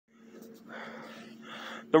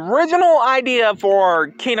the original idea for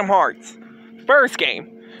Kingdom Hearts, first game.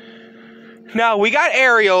 Now, we got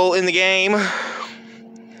Ariel in the game.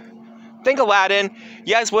 Think Aladdin.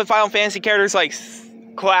 Yes, with Final Fantasy characters like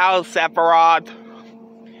Cloud, Sephiroth.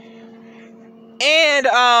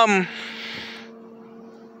 And,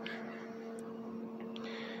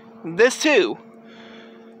 this too.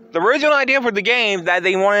 The original idea for the game that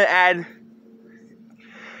they wanted to add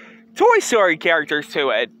Toy Story characters to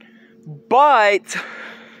it. But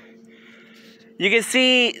you can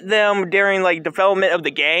see them during like development of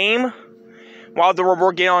the game while they were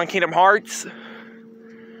working on Kingdom Hearts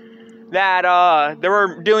that they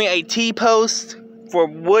were doing a T-post for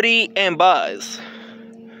Woody and Buzz.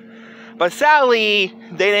 But sadly,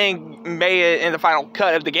 they didn't make it in the final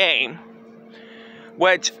cut of the game.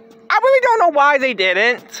 Which, I really don't know why they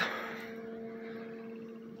didn't.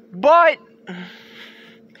 But,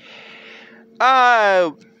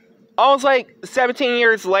 almost like 17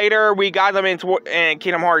 years later, we got them in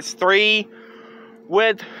Kingdom Hearts 3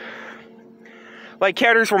 with like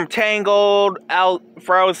characters from Tangled,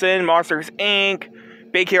 Frozen, Monsters Inc.,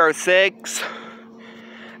 Big Hero 6,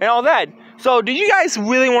 and all that. So, did you guys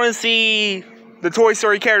really want to see the Toy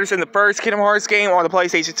Story characters in the first Kingdom Hearts game on the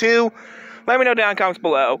PlayStation 2? Let me know down in the comments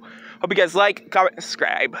below. Hope you guys like, comment, and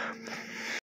subscribe.